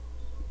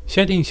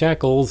Shedding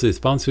Shackles is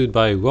sponsored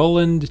by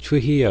Roland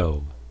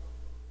Trujillo.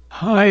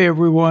 Hi,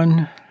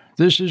 everyone.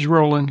 This is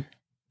Roland.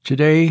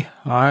 Today,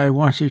 I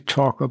want to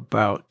talk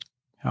about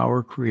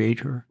our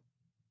Creator.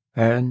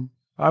 And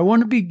I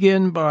want to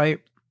begin by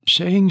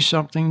saying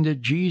something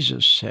that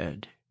Jesus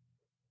said.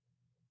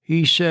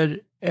 He said,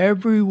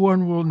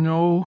 "Everyone will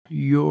know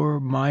you're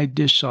my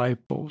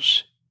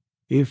disciples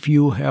if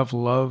you have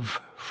love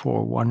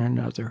for one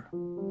another."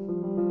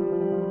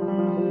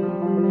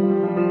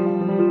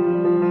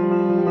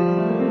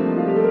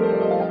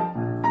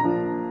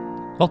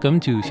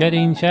 Welcome to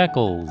Shedding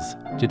Shackles.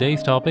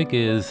 Today's topic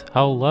is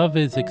how love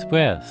is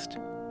expressed.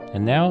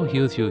 And now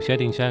here's your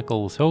Shedding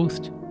Shackles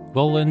host,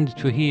 Roland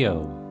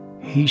Trujillo.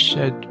 He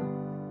said,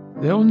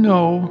 "They'll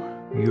know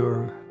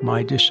you're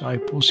my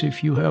disciples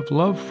if you have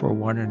love for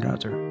one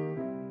another."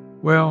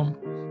 Well,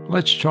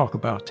 let's talk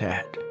about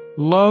that.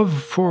 Love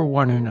for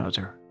one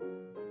another.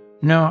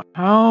 Now,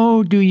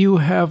 how do you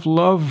have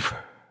love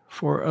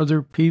for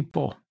other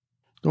people?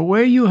 The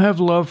way you have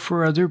love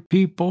for other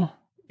people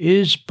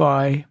is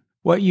by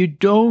what you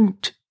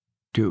don't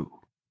do.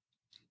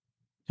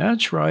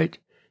 That's right.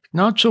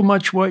 Not so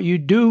much what you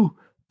do,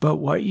 but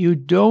what you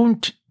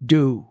don't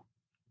do.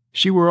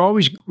 See, we're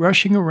always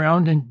rushing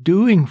around and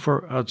doing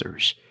for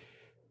others.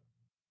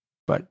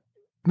 But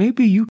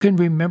maybe you can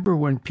remember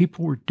when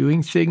people were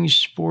doing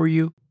things for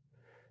you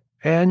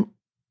and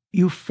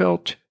you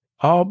felt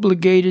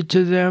obligated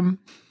to them,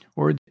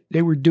 or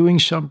they were doing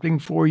something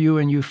for you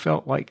and you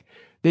felt like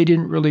they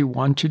didn't really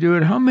want to do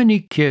it. How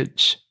many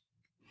kids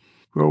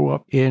grow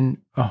up in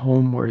a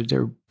home where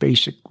they're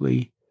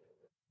basically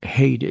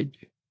hated?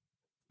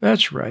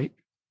 That's right,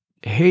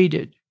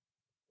 hated.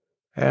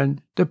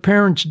 And the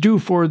parents do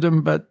for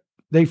them, but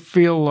they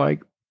feel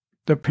like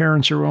the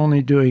parents are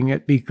only doing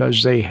it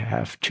because they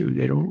have to.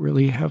 They don't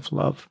really have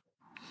love.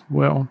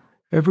 Well,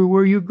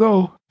 everywhere you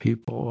go,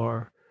 people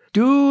are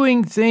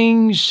doing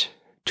things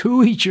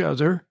to each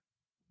other,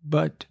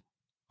 but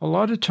a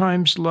lot of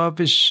times love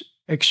is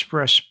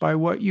expressed by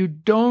what you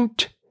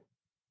don't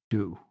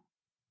do.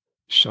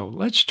 So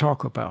let's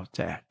talk about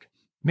that.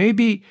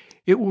 Maybe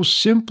it will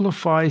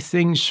simplify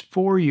things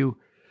for you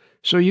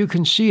so you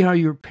can see how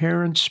your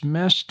parents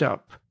messed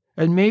up.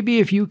 And maybe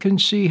if you can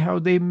see how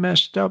they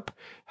messed up,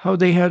 how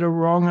they had a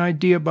wrong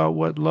idea about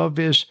what love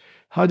is,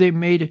 how they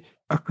made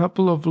a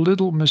couple of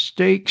little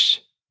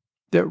mistakes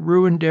that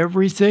ruined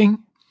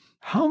everything.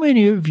 How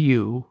many of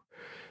you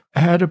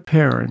had a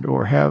parent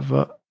or have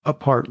a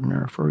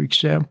partner, for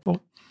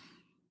example,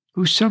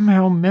 who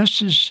somehow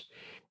messes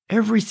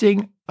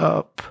everything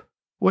up?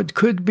 What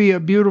could be a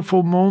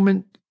beautiful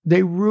moment,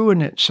 they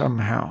ruin it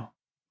somehow.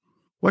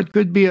 What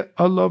could be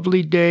a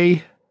lovely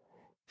day,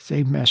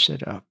 they mess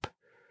it up.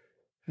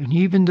 And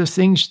even the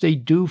things they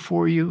do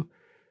for you,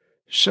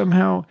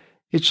 somehow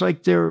it's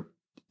like they're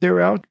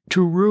out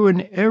to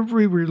ruin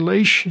every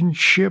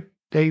relationship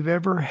they've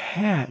ever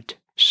had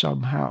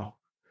somehow.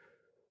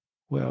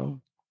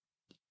 Well,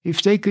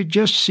 if they could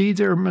just see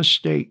their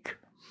mistake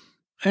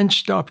and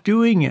stop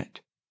doing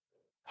it.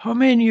 How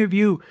many of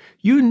you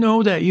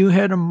know that you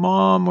had a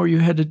mom or you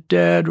had a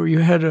dad or you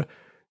have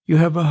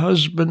a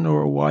husband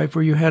or a wife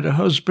or you had a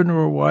husband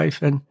or a wife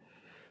and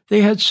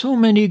they had so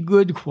many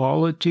good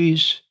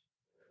qualities,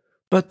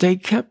 but they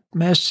kept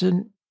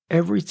messing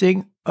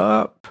everything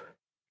up.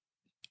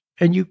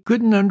 And you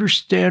couldn't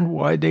understand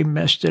why they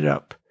messed it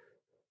up.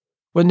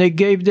 When they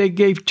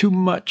gave too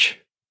much.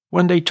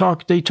 When they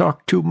talked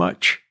too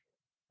much.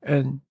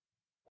 And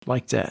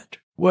like that.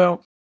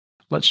 Well,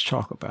 let's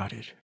talk about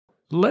it.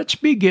 Let's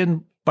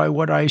begin by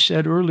what I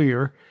said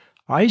earlier.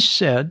 I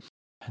said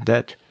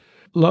that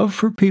love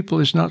for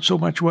people is not so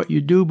much what you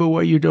do, but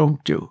what you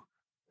don't do.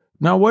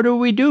 Now, what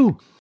do?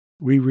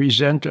 We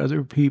resent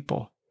other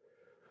people.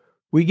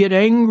 We get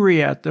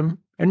angry at them,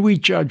 and we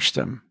judge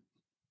them.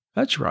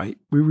 That's right.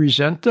 We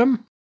resent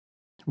them.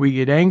 We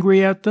get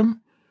angry at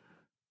them.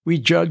 We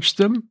judge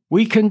them.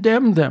 We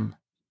condemn them.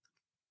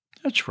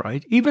 That's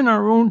right. Even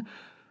our own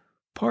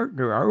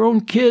partner, our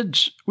own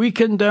kids, we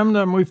condemn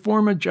them. We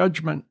form a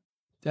judgment.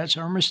 That's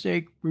our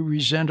mistake. We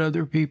resent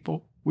other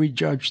people. We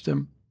judge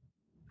them.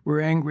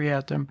 We're angry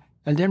at them.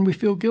 And then we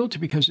feel guilty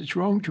because it's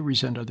wrong to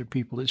resent other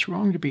people. It's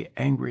wrong to be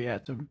angry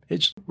at them.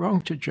 It's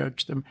wrong to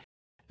judge them.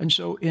 And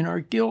so in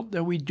our guilt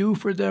that we do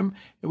for them,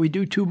 that we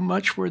do too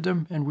much for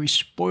them, and we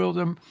spoil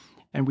them,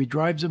 and we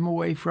drive them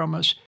away from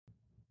us.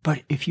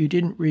 But if you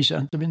didn't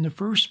resent them in the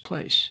first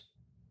place,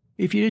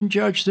 if you didn't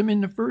judge them in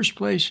the first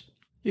place,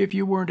 if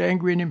you weren't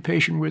angry and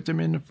impatient with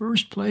them in the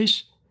first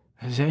place,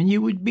 then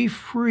you would be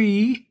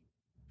free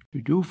to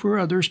do for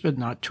others, but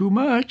not too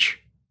much,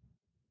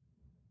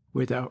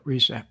 without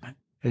resentment.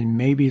 And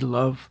maybe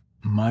love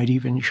might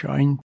even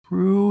shine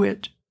through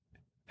it.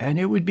 And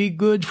it would be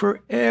good for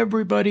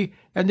everybody,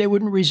 and they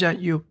wouldn't resent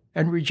you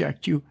and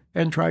reject you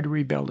and try to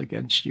rebel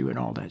against you and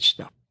all that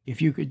stuff.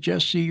 If you could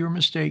just see your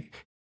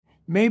mistake,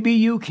 maybe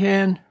you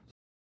can.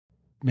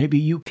 Maybe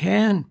you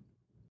can.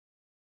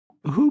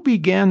 Who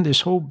began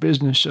this whole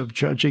business of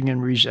judging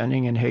and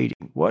resenting and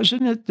hating?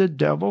 Wasn't it the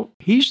devil?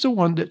 He's the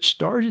one that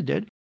started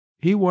it.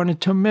 He wanted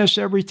to mess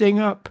everything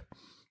up.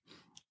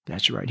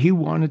 That's right. He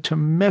wanted to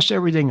mess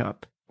everything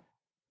up.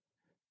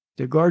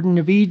 The Garden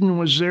of Eden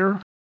was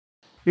there.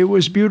 It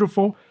was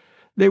beautiful.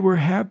 They were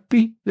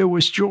happy. There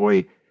was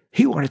joy.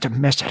 He wanted to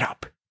mess it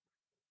up.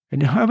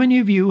 And how many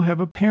of you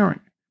have a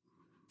parent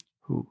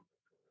who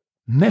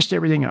messed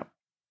everything up?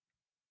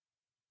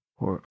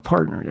 Or a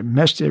partner that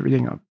messed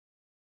everything up?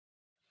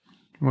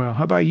 Well,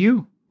 how about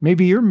you?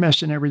 Maybe you're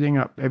messing everything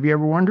up. Have you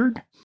ever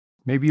wondered?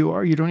 Maybe you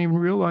are. You don't even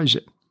realize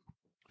it.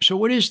 So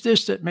what is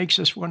this that makes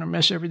us want to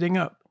mess everything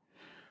up?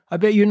 I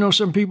bet you know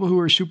some people who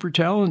are super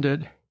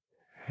talented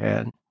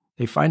and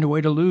they find a way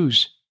to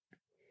lose.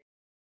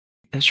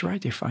 That's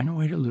right. They find a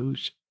way to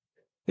lose.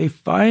 They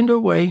find a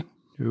way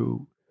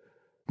to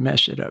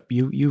mess it up.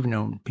 You've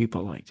known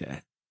people like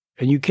that.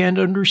 And you can't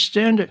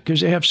understand it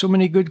because they have so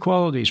many good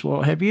qualities.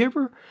 Well, have you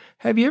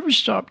ever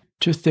stopped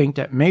to think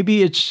that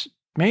maybe it's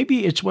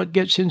what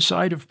gets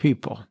inside of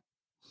people?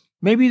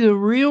 Maybe the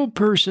real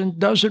person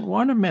doesn't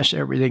want to mess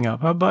everything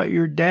up. How about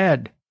your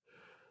dad?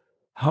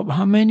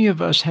 How many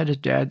of us had a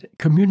dad?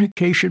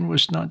 Communication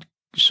was not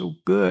so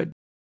good.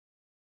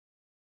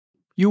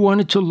 You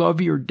wanted to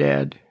love your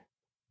dad.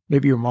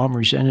 Maybe your mom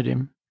resented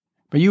him,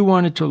 but you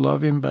wanted to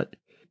love him, but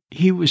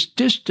he was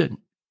distant.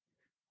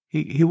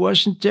 He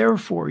wasn't there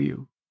for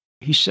you.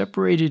 He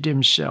separated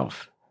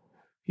himself.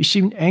 He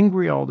seemed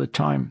angry all the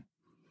time.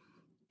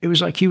 It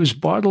was like he was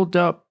bottled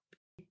up.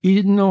 He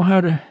didn't know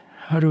how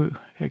to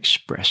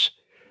express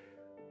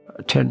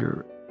a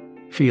tender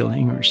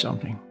feeling or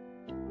something.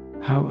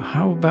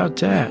 How about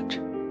that?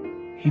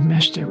 He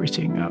messed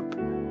everything up.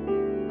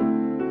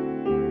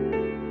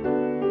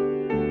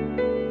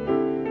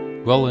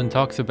 Roland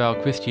talks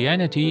about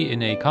Christianity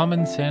in a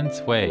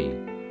common-sense way.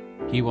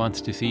 He wants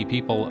to see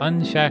people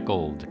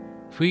unshackled,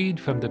 freed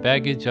from the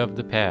baggage of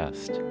the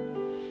past.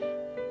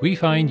 We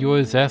find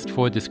your zest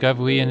for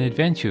discovery and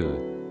adventure.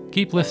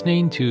 Keep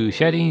listening to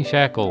Shedding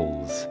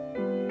Shackles.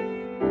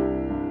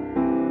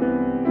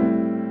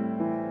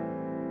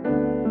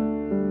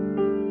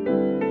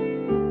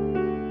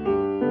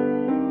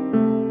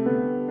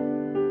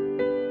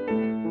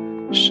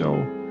 So,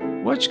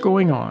 what's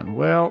going on?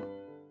 Well,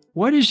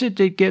 what is it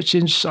that gets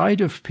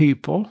inside of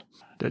people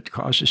that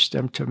causes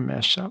them to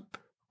mess up?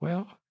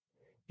 Well,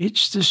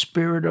 it's the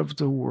spirit of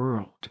the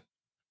world.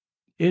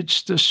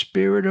 It's the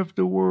spirit of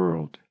the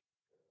world.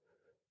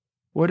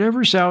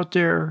 Whatever's out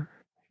there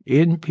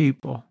in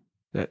people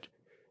that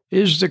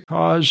is the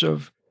cause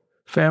of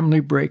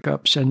family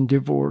breakups and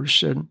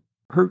divorce and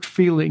hurt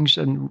feelings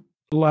and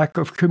lack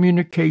of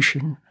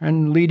communication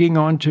and leading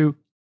on to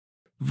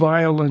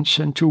violence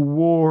and to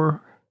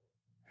war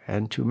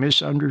and to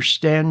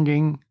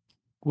misunderstanding,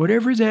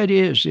 whatever that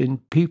is in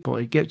people,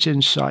 it gets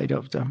inside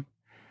of them.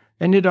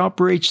 And it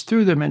operates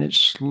through them, and it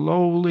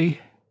slowly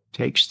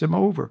takes them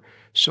over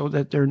so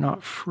that they're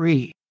not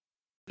free.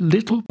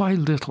 Little by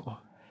little,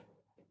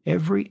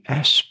 every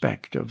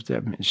aspect of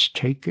them is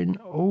taken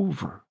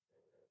over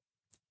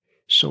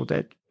so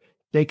that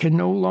they can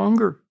no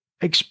longer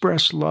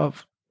express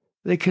love.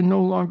 They can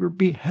no longer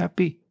be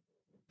happy.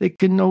 They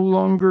can no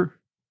longer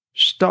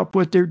stop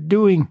what they're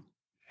doing,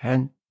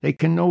 and they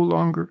can no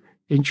longer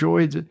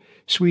enjoy the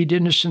sweet,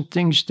 innocent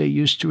things they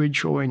used to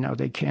enjoy. Now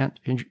they can't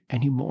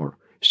anymore.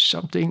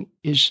 Something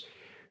is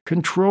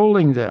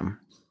controlling them.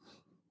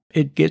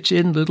 It gets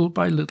in little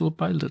by little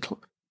by little.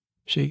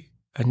 See?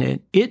 And then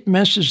it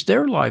messes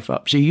their life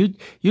up. See,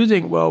 you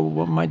think, well,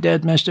 my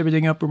dad messed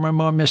everything up, or my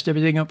mom messed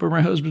everything up, or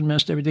my husband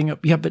messed everything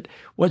up. Yeah, but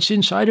what's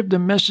inside of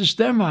them messes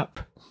them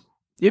up.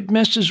 It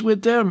messes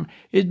with them.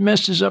 It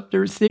messes up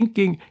their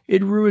thinking.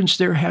 It ruins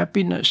their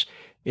happiness.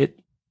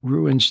 It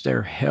ruins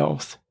their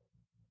health.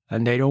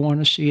 And they don't want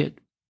to see it.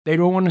 They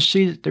don't want to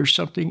see that there's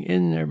something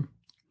in them.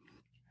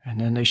 And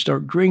then they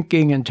start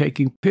drinking and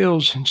taking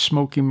pills and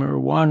smoking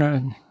marijuana,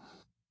 and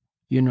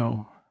you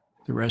know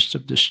the rest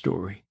of the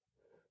story.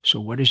 So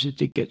what is it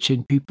that gets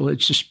in people?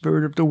 It's the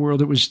spirit of the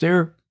world. It was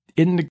there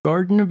in the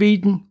Garden of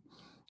Eden.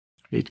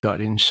 It got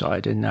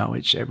inside, and now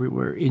it's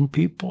everywhere in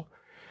people.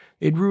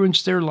 It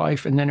ruins their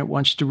life, and then it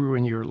wants to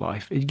ruin your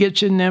life. It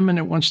gets in them, and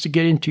it wants to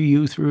get into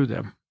you through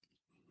them.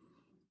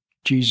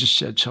 Jesus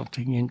said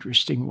something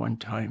interesting one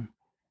time.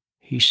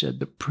 He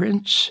said, "The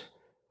prince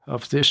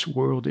of this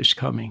world is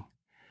coming,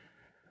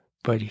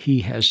 but he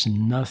has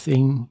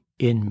nothing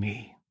in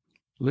me."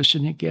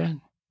 Listen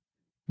again.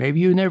 Maybe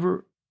you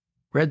never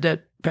read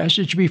that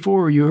passage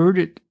before, or you heard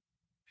it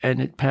and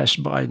it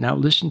passed by. Now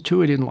listen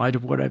to it in light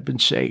of what I've been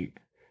saying.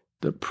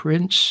 The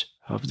prince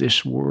of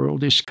this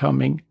world is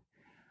coming,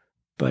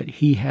 but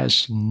he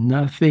has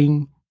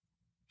nothing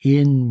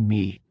in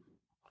me.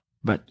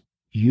 But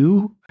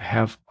you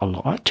have a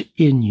lot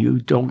in you,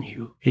 don't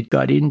you? It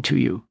got into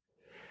you.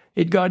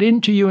 It got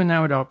into you, and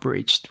now it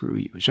operates through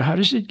you. So how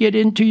does it get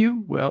into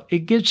you? Well,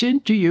 it gets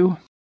into you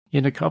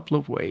in a couple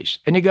of ways.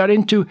 And it got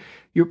into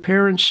your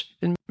parents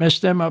and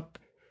messed them up,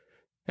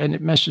 and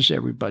it messes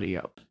everybody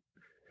up.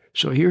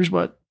 So here's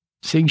what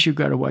things you've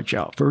got to watch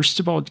out. First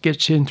of all, it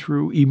gets in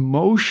through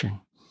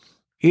emotion.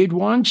 It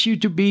wants you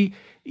to be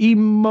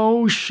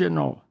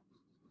emotional.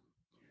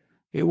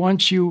 It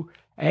wants you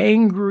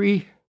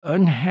angry,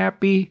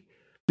 unhappy,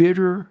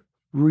 bitter,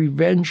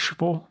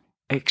 revengeful,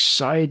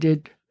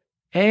 excited.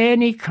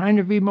 Any kind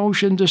of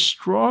emotion, the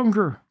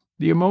stronger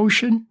the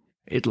emotion,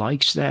 it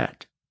likes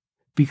that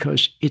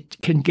because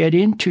it can get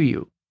into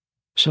you.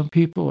 Some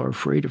people are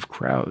afraid of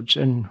crowds,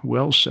 and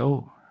well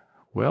so.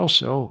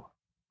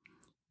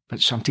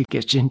 But something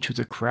gets into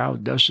the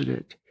crowd, doesn't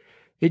it?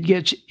 It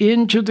gets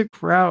into the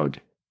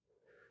crowd,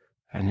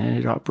 and then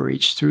it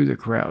operates through the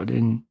crowd,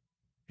 and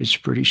it's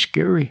pretty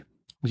scary.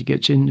 It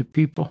gets into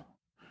people.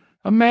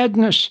 A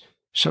madness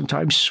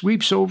sometimes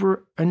sweeps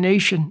over a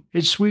nation.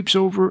 It sweeps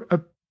over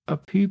a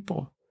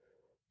people.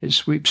 It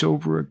sweeps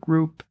over a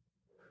group.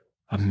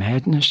 A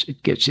madness,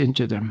 it gets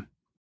into them.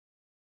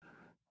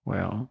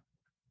 Well,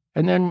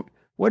 and then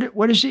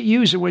what does it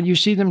use when you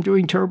see them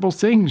doing terrible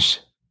things?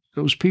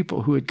 Those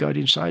people who it got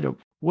inside of.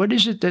 What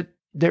is it that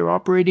they're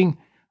operating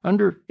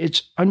under?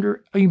 It's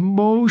under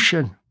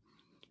emotion.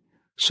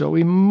 So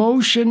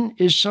emotion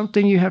is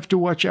something you have to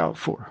watch out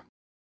for.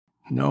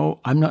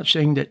 No, I'm not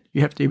saying that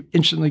you have to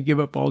instantly give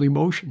up all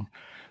emotion,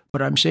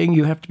 but I'm saying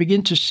you have to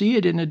begin to see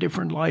it in a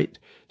different light.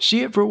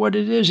 See it for what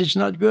it is. It's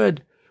not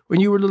good. When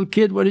you were a little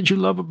kid, what did you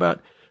love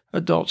about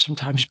adults?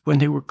 Sometimes when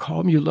they were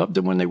calm, you loved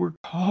them when they were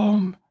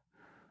calm,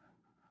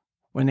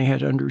 when they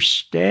had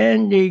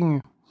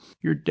understanding.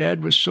 Your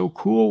dad was so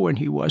cool when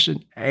he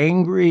wasn't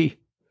angry.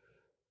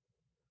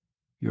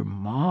 Your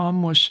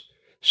mom was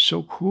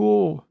so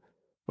cool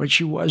when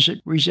she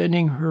wasn't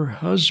resenting her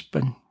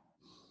husband.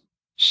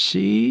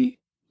 See?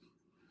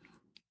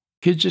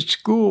 Kids at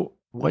school,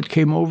 what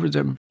came over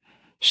them?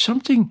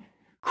 Something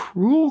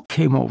cruel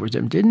came over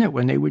them, didn't it,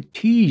 when they would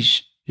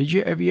tease?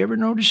 Have you ever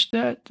noticed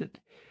that? That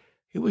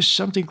it was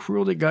something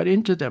cruel that got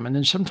into them, and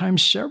then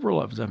sometimes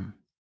several of them.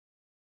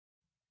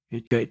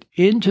 It got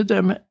into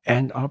them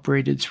and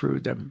operated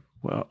through them.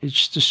 Well,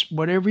 it's just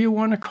whatever you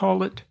want to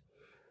call it.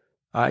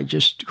 I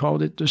just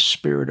called it the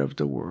spirit of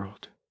the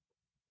world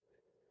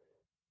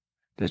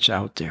that's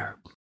out there.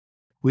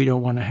 We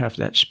don't want to have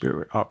that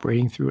spirit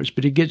operating through us,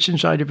 but it gets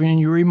inside of you and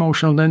you're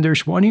emotional. Then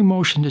there's one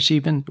emotion that's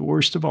even the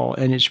worst of all,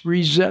 and it's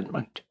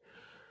resentment.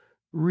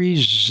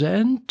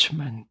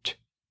 Resentment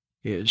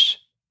is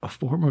a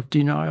form of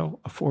denial,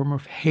 a form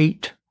of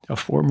hate, a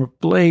form of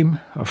blame,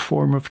 a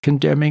form of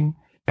condemning.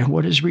 And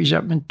what does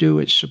resentment do?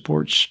 It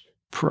supports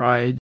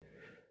pride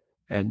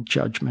and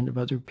judgment of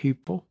other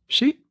people.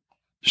 See?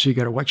 So you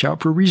got to watch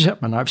out for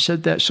resentment. I've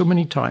said that so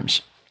many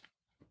times.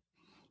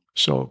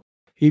 So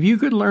if you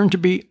could learn to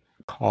be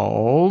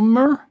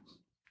calmer,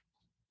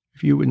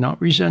 if you would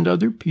not resent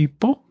other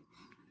people,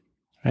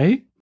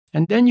 right?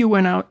 And then you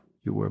went out,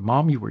 you were a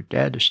mom, you were a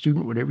dad, a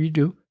student, whatever you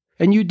do,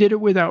 and you did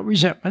it without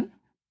resentment,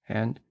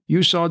 and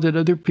you saw that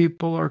other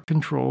people are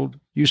controlled.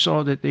 You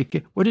saw that they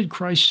can. What did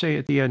Christ say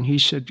at the end? He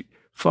said,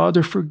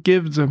 Father,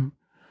 forgive them,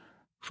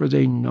 for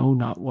they know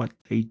not what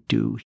they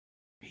do.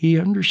 He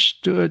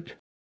understood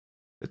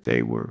that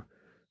they were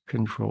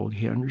controlled.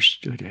 He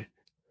understood it.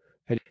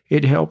 And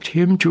it helped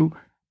him to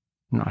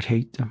not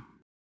hate them.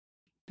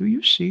 Do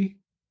you see?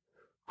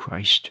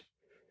 Christ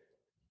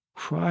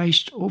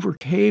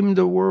overcame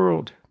the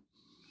world.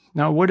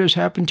 Now, what has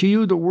happened to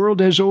you? The world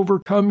has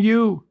overcome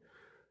you.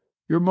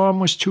 Your mom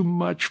was too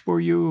much for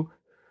you.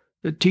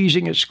 The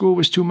teasing at school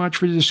was too much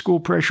for you. The school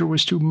pressure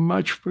was too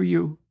much for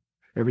you.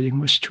 Everything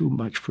was too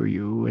much for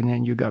you. And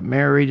then you got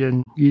married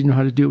and you didn't know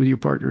how to deal with your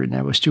partner, and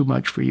that was too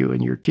much for you.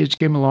 And your kids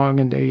came along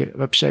and they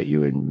upset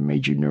you and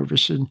made you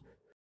nervous, and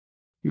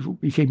you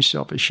became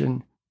selfish,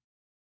 and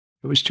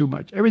it was too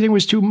much. Everything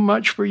was too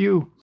much for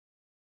you.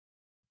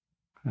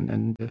 And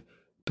then the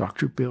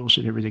doctor bills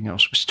and everything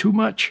else was too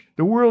much.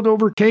 The world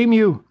overcame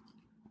you.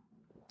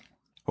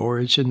 Or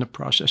it's in the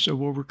process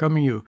of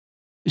overcoming you.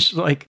 It's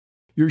like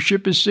your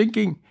ship is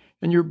sinking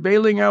and you're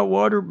bailing out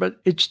water, but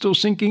it's still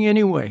sinking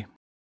anyway.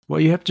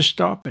 Well, you have to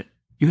stop it.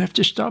 You have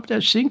to stop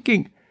that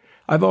sinking.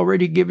 I've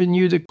already given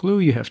you the clue.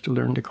 You have to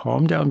learn to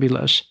calm down, be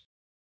less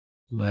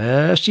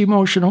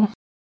emotional,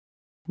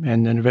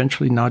 and then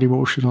eventually not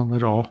emotional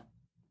at all.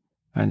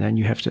 And then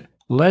you have to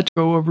let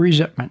go of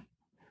resentment.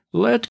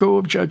 Let go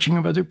of judging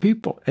of other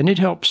people. And it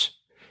helps.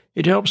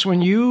 It helps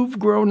when you've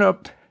grown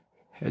up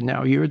and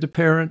now you're the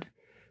parent,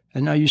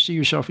 and now you see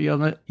yourself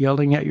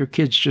yelling at your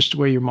kids just the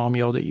way your mom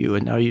yelled at you.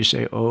 And now you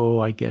say, oh,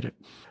 I get it.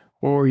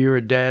 Or you're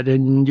a dad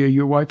and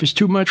your wife is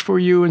too much for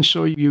you, and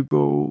so you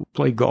go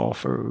play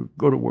golf or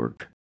go to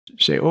work.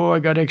 Say, oh, I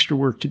got extra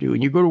work to do.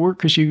 And you go to work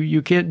because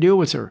you can't deal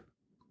with her.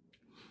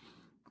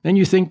 Then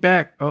you think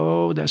back,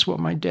 oh, that's what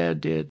my dad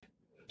did.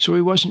 So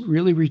he wasn't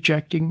really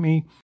rejecting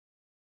me.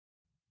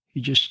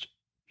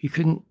 He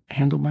couldn't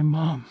handle my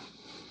mom.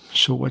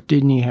 So what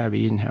didn't he have?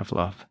 He didn't have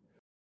love.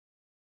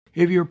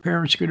 If your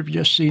parents could have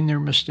just seen their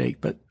mistake,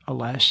 but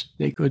alas,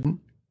 they couldn't.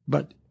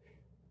 But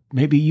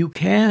maybe you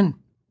can.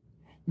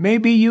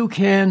 Maybe you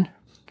can.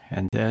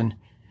 And then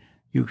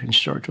you can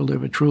start to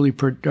live a truly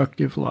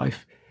productive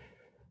life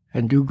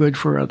and do good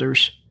for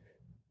others,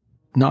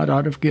 not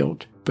out of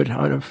guilt, but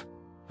out of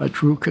a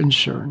true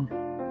concern.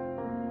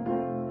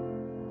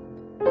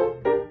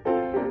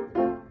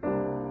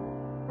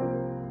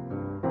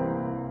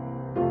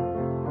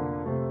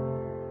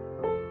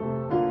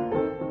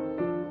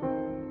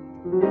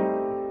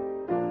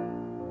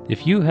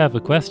 If you have a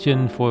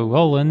question for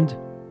Roland,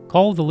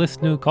 call the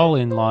listener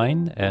call-in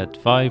line at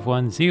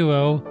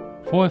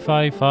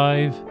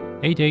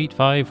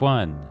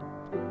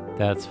 510-455-8851.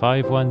 That's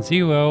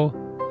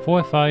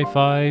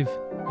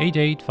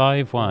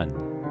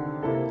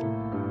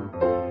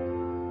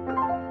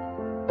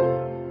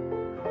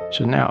 510-455-8851.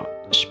 So now,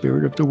 the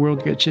spirit of the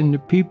world gets into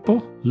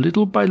people,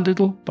 little by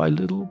little, by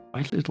little,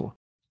 by little.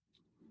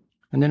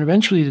 And then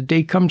eventually the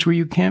day comes where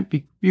you can't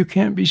be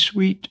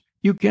sweet,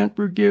 you can't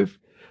forgive,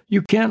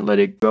 you can't let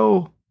it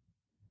go.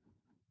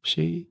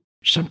 See,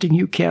 something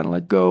you can't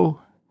let go,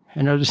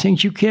 and other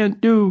things you can't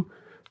do.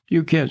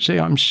 You can't say,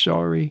 I'm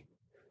sorry.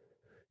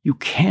 You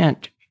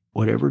can't.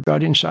 Whatever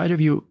got inside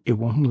of you, it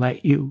won't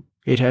let you.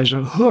 It has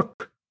a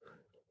hook.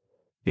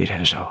 It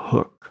has a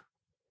hook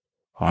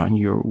on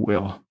your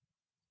will.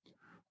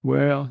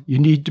 Well, you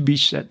need to be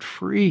set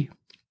free.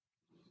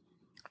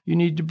 You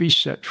need to be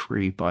set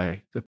free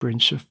by the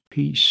Prince of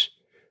Peace,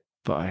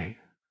 by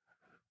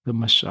the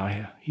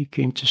Messiah. He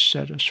came to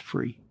set us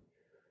free.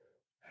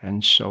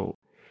 And so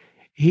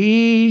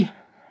he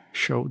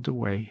showed the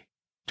way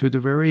to the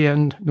very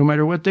end. No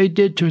matter what they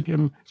did to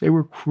him, they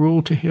were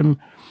cruel to him.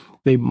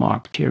 They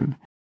mocked him.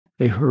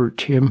 They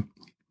hurt him.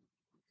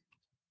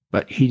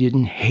 But he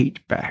didn't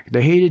hate back.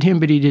 They hated him,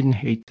 but he didn't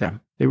hate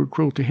them. They were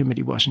cruel to him, but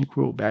he wasn't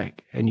cruel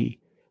back. And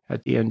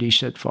at the end, he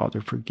said,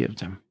 Father, forgive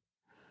them.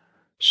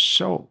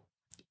 So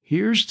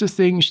here's the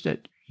things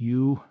that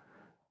you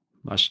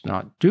must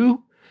not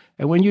do.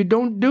 And when you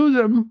don't do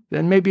them,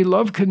 then maybe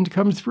love can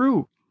come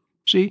through.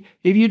 See,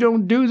 if you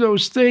don't do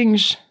those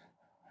things,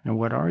 and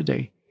what are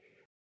they?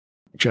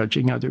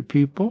 Judging other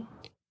people,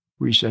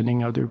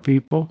 resenting other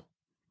people,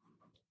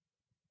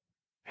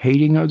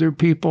 hating other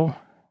people,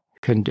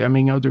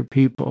 condemning other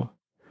people,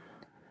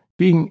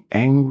 being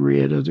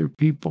angry at other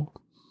people.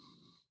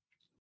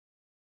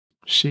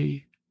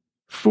 See,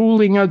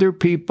 fooling other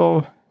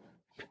people,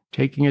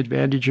 taking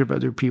advantage of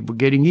other people,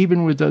 getting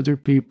even with other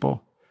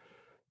people.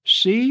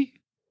 See,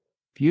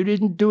 if you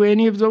didn't do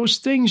any of those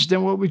things,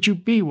 then what would you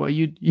be? Well,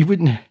 you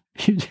wouldn't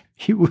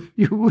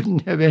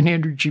have any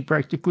energy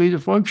practically to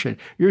function.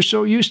 You're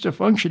so used to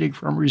functioning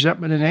from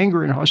resentment and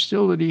anger and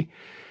hostility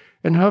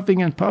and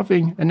huffing and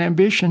puffing and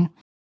ambition,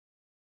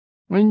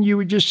 when you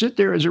would just sit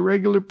there as a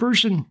regular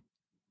person.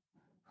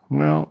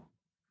 Well,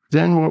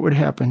 then what would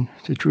happen?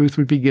 The truth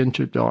would begin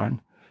to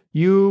dawn.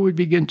 You would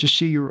begin to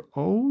see your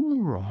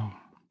own wrong.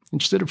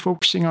 Instead of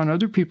focusing on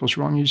other people's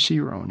wrong, you'd see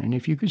your own. And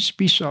if you could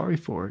be sorry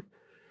for it,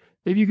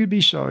 if you could be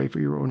sorry for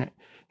your own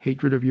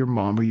hatred of your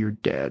mom or your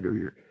dad,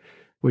 or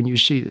when you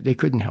see that they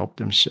couldn't help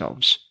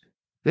themselves.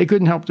 They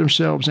couldn't help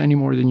themselves any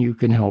more than you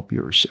can help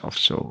yourself.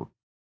 So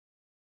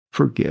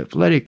forgive.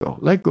 Let it go.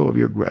 Let go of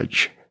your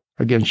grudge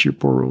against your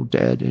poor old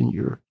dad and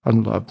your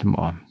unloved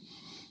mom.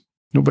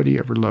 Nobody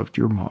ever loved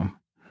your mom.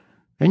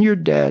 And your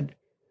dad,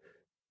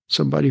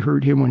 somebody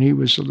hurt him when he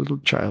was a little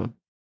child.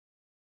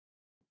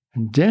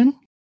 And then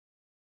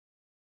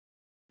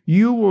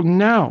you will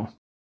now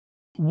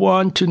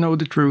want to know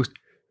the truth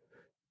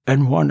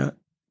and want to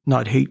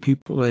not hate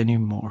people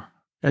anymore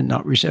and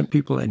not resent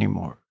people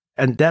anymore.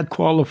 And that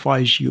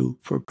qualifies you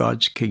for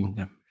God's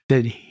kingdom,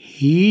 that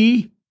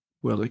he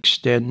will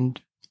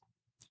extend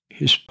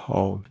his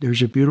palm.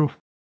 There's a beautiful,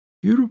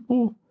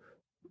 beautiful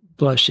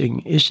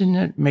blessing, isn't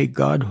it? May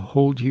God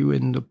hold you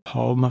in the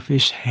palm of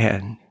his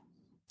hand.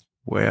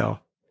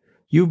 Well,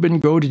 you've been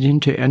goaded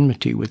into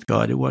enmity with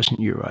God. It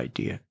wasn't your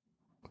idea.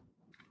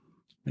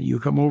 And you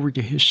come over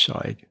to his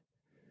side.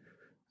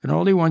 And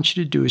all he wants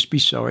you to do is be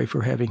sorry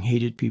for having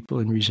hated people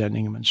and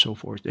resenting them and so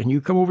forth. And you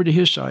come over to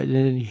his side,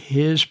 and in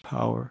his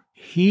power,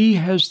 he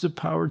has the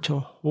power to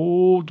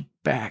hold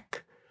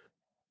back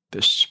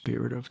the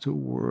spirit of the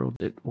world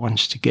that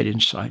wants to get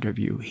inside of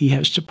you. He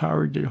has the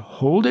power to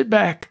hold it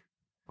back.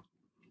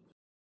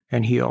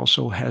 And he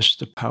also has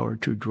the power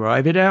to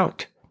drive it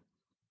out.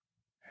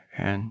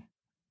 And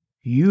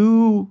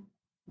you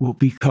will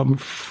become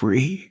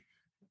free.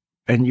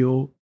 And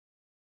you'll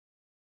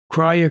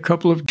cry a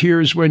couple of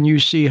tears when you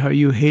see how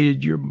you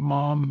hated your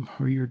mom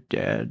or your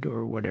dad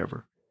or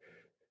whatever.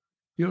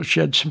 You'll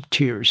shed some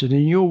tears, and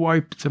then you'll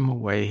wipe them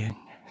away. And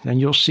then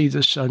you'll see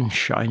the sun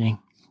shining,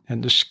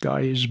 and the sky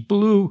is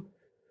blue,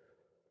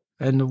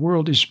 and the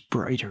world is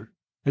brighter.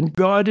 And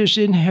God is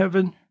in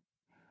heaven.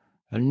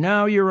 And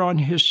now you're on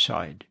his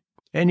side,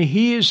 and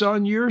he is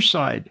on your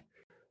side,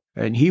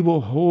 and he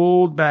will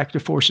hold back the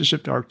forces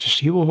of darkness.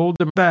 He will hold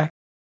them back.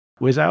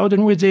 Without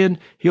and within,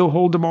 he'll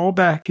hold them all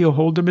back. He'll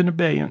hold them in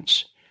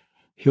abeyance.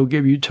 He'll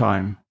give you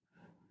time,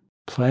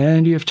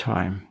 plenty of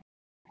time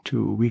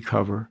to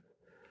recover,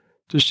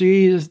 to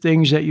see the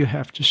things that you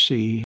have to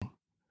see,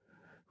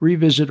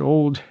 revisit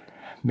old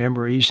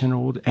memories and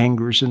old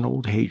angers and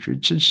old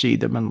hatreds and see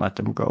them and let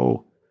them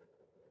go.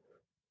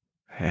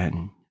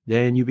 And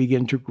then you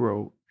begin to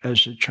grow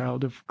as a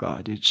child of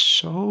God. It's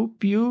so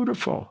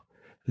beautiful.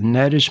 And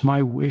that is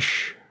my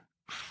wish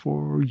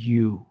for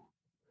you.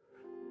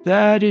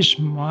 That is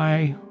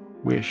my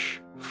wish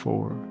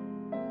for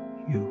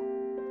you.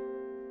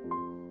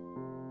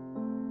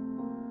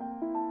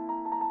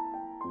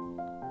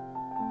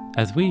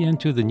 As we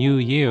enter the new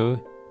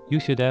year, you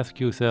should ask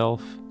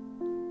yourself,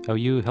 are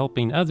you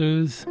helping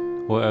others,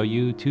 or are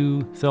you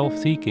too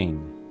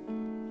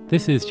self-seeking?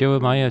 This is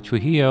Jeremiah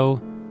Trujillo,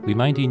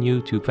 reminding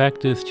you to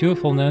practice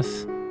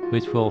cheerfulness,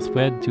 which will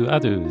spread to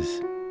others.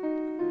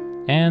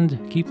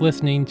 And keep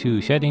listening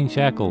to Shedding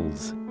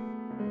Shackles.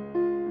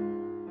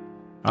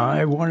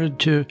 I wanted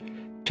to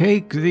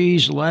take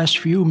these last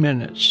few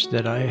minutes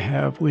that I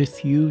have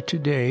with you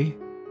today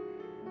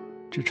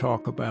to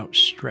talk about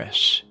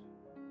stress.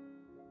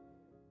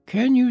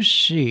 Can you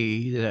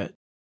see that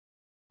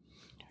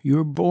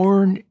you're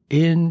born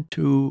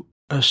into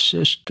a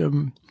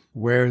system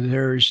where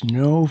there's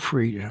no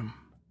freedom?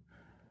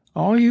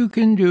 All you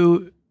can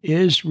do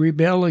is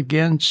rebel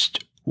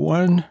against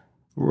one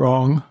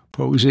wrong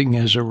posing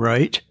as a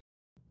right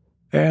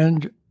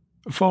and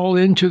fall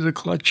into the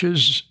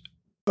clutches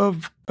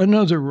of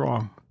another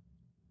wrong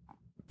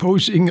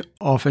posing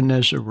often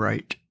as a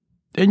right.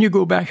 Then you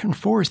go back and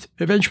forth.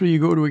 Eventually you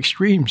go to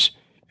extremes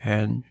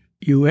and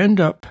you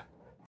end up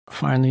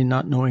finally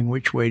not knowing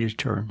which way to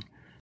turn.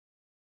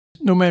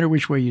 No matter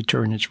which way you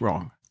turn, it's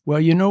wrong.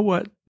 Well, you know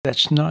what?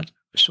 That's not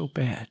so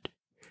bad,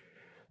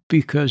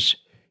 because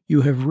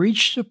you have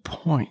reached a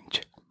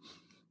point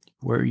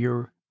where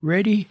you're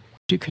ready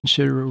to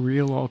consider a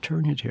real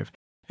alternative.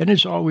 And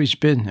it's always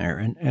been there.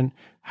 And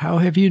how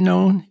have you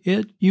known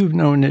it? You've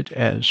known it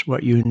as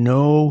what you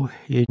know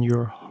in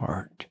your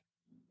heart.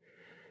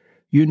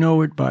 You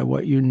know it by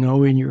what you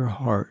know in your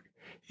heart.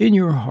 In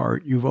your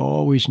heart, you've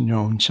always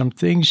known some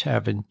things,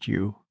 haven't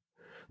you?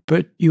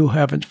 But you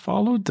haven't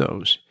followed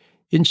those.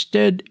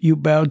 Instead, you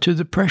bowed to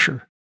the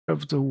pressure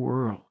of the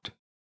world.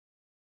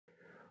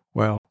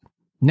 Well,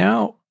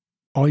 now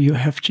all you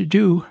have to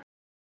do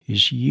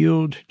is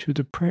yield to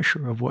the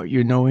pressure of what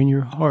you know in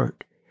your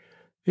heart.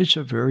 It's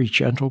a very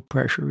gentle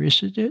pressure,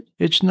 isn't it?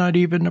 It's not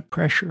even a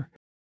pressure.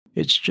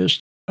 It's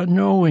just a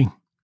knowing.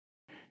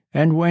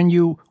 And when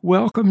you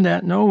welcome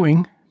that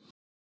knowing,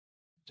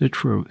 the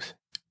truth,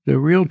 the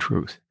real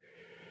truth,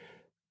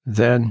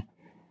 then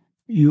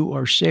you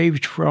are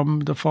saved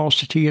from the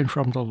falsity and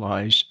from the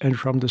lies and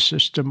from the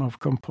system of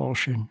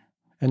compulsion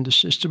and the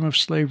system of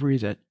slavery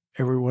that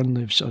everyone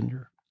lives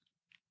under.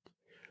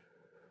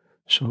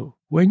 So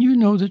when you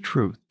know the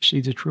truth, see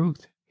the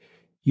truth,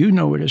 you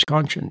know it as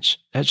conscience.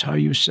 That's how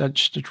you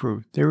sense the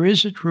truth. There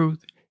is a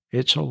truth,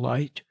 it's a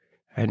light,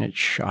 and it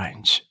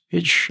shines.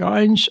 It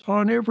shines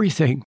on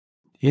everything.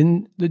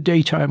 In the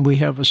daytime, we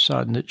have a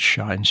sun that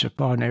shines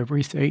upon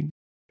everything.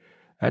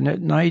 And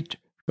at night,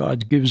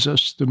 God gives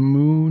us the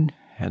moon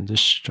and the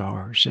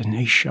stars, and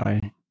they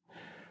shine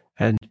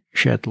and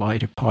shed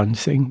light upon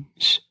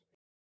things.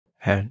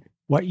 And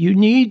what you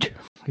need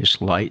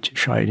is light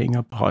shining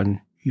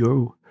upon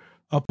you,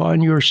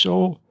 upon your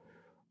soul,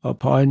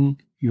 upon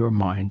your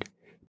mind.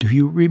 Do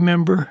you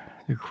remember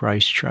the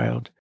Christ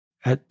child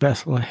at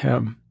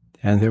Bethlehem?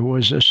 And there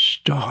was a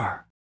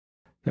star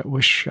that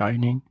was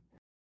shining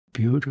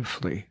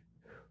beautifully.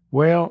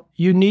 Well,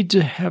 you need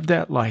to have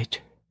that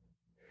light.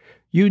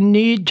 You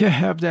need to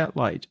have that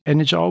light,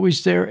 and it's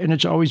always there, and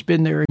it's always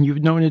been there, and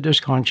you've known it as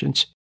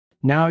conscience.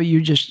 Now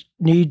you just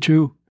need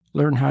to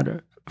learn how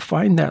to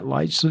find that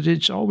light so that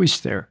it's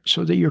always there,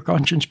 so that your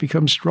conscience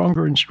becomes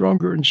stronger and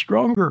stronger and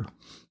stronger.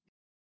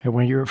 And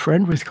when you're a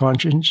friend with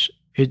conscience,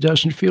 it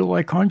doesn't feel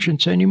like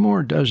conscience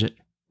anymore, does it?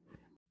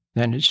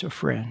 Then it's a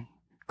friend.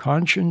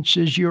 Conscience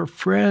is your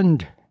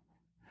friend.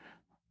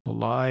 The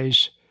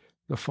lies,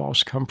 the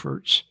false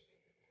comforts,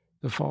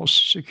 the false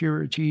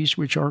securities,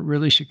 which aren't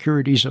really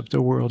securities of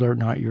the world, are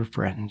not your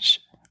friends.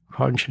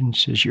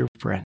 Conscience is your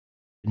friend,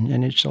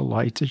 and it's a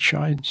light that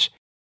shines.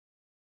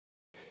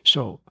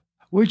 So,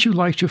 would you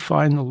like to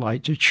find the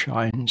light that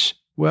shines?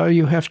 Well,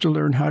 you have to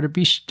learn how to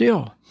be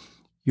still.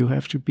 You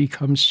have to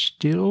become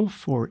still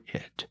for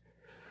it.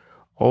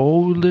 O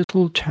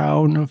little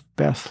town of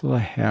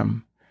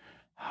Bethlehem,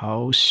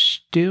 how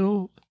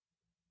still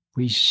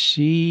we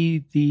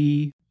see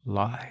thee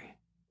lie.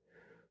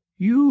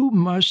 You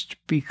must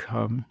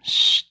become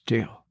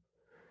still.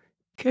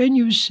 Can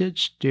you sit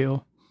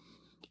still?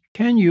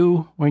 Can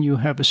you, when you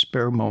have a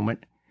spare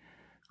moment,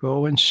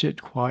 go and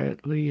sit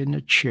quietly in a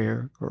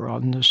chair or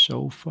on the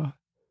sofa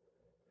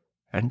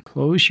and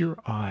close your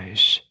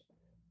eyes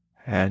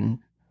and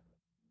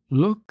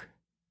look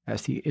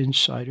at the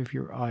inside of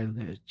your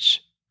eyelids?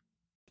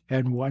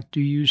 And what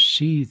do you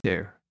see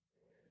there?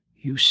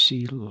 You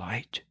see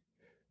light,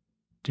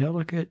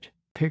 delicate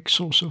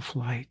pixels of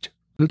light,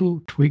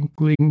 little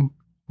twinkling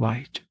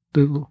light,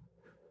 little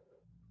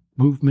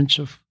movements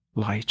of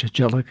light, a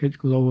delicate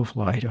glow of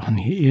light on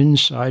the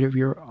inside of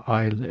your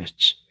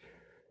eyelids.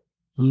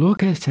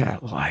 Look at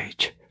that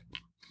light.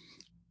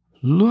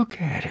 Look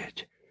at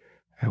it.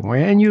 And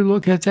when you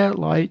look at that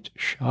light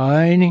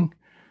shining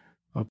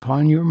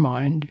upon your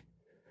mind,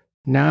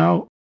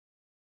 now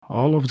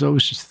all of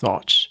those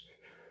thoughts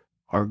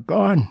are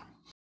gone.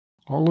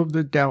 All of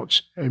the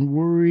doubts and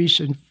worries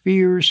and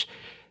fears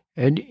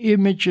and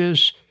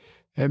images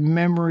and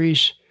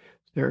memories,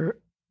 they're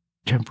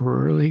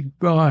temporarily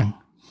gone.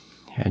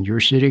 And you're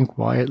sitting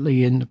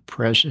quietly in the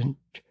present,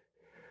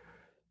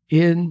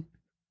 in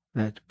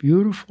that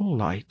beautiful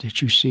light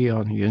that you see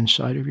on the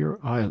inside of your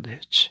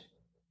eyelids.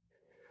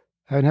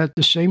 And at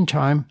the same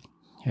time,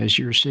 as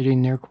you're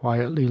sitting there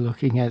quietly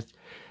looking at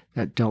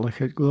that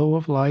delicate glow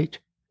of light,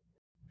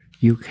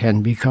 you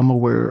can become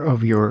aware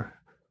of your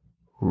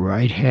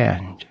right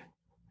hand,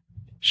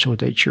 so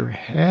that your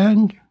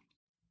hand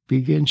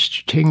begins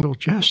to tingle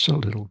just a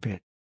little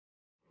bit.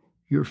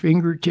 Your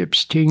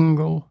fingertips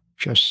tingle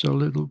just a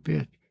little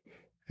bit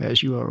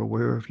as you are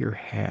aware of your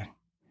hand.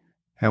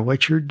 And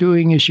what you're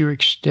doing is you're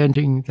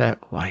extending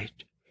that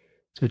light,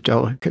 the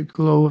delicate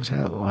glow of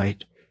that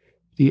light,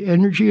 the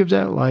energy of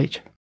that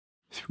light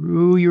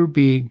through your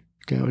being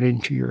down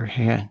into your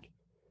hand.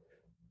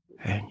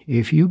 And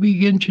if you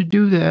begin to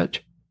do that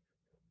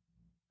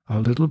a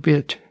little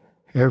bit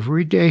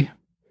every day,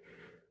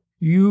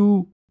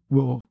 you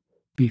will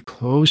be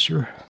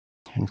closer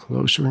and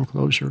closer and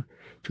closer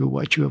to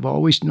what you have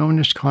always known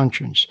as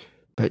conscience,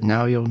 but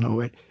now you'll know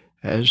it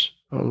as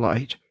a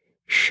light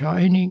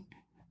shining,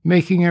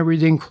 making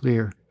everything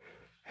clear,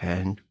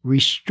 and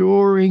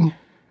restoring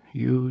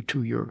you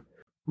to your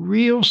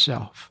real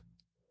self,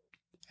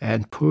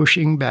 and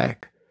pushing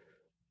back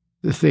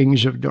the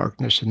things of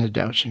darkness and the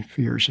doubts and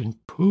fears, and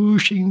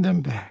pushing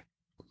them back.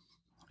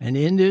 And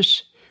in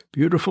this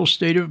beautiful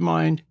state of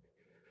mind,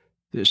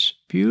 this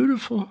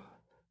beautiful,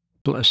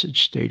 blessed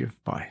state of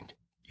mind,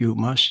 you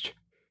must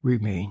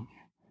remain.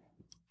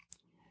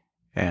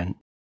 And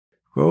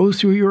go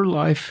through your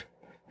life,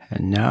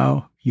 and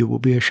now you will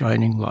be a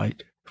shining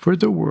light for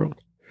the world.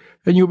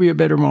 And you'll be a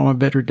better mom, a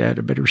better dad,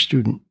 a better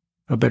student,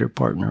 a better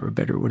partner, a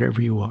better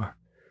whatever you are.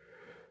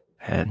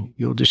 And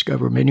you'll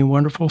discover many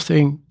wonderful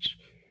things,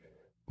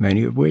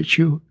 many of which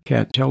you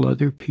can't tell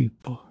other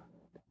people.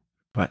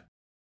 But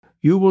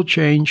you will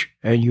change,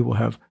 and you will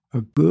have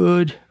a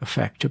good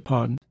effect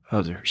upon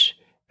others.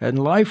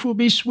 And life will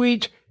be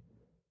sweet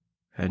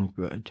and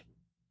good.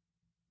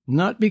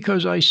 Not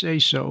because I say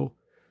so,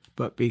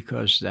 but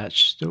because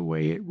that's the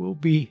way it will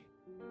be,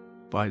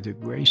 by the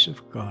grace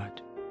of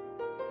God.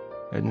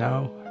 And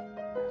now,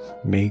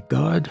 may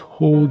God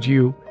hold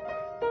you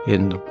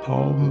in the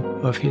palm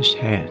of his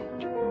hand.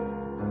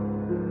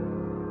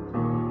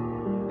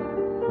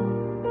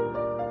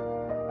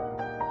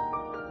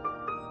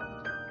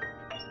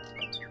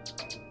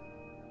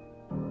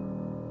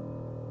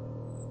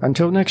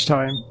 Until next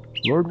time,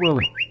 Lord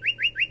willing,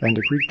 and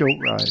the creek don't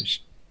rise.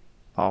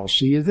 I'll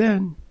see you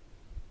then.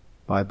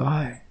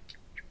 Bye-bye.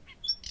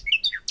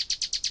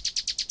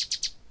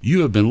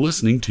 You have been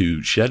listening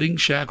to Shedding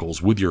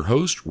Shackles with your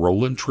host,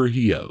 Roland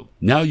Trujillo.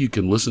 Now you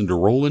can listen to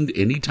Roland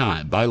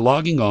anytime by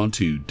logging on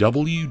to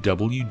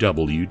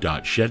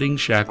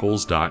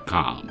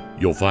www.sheddingshackles.com.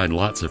 You'll find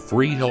lots of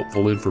free,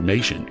 helpful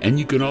information, and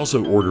you can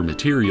also order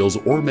materials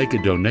or make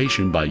a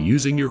donation by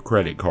using your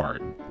credit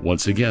card.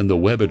 Once again, the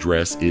web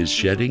address is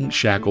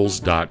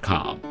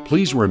sheddingshackles.com.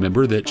 Please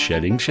remember that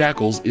Shedding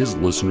Shackles is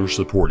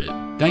listener-supported.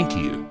 Thank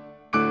you.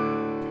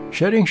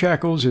 Shedding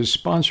Shackles is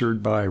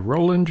sponsored by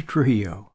Roland Trujillo.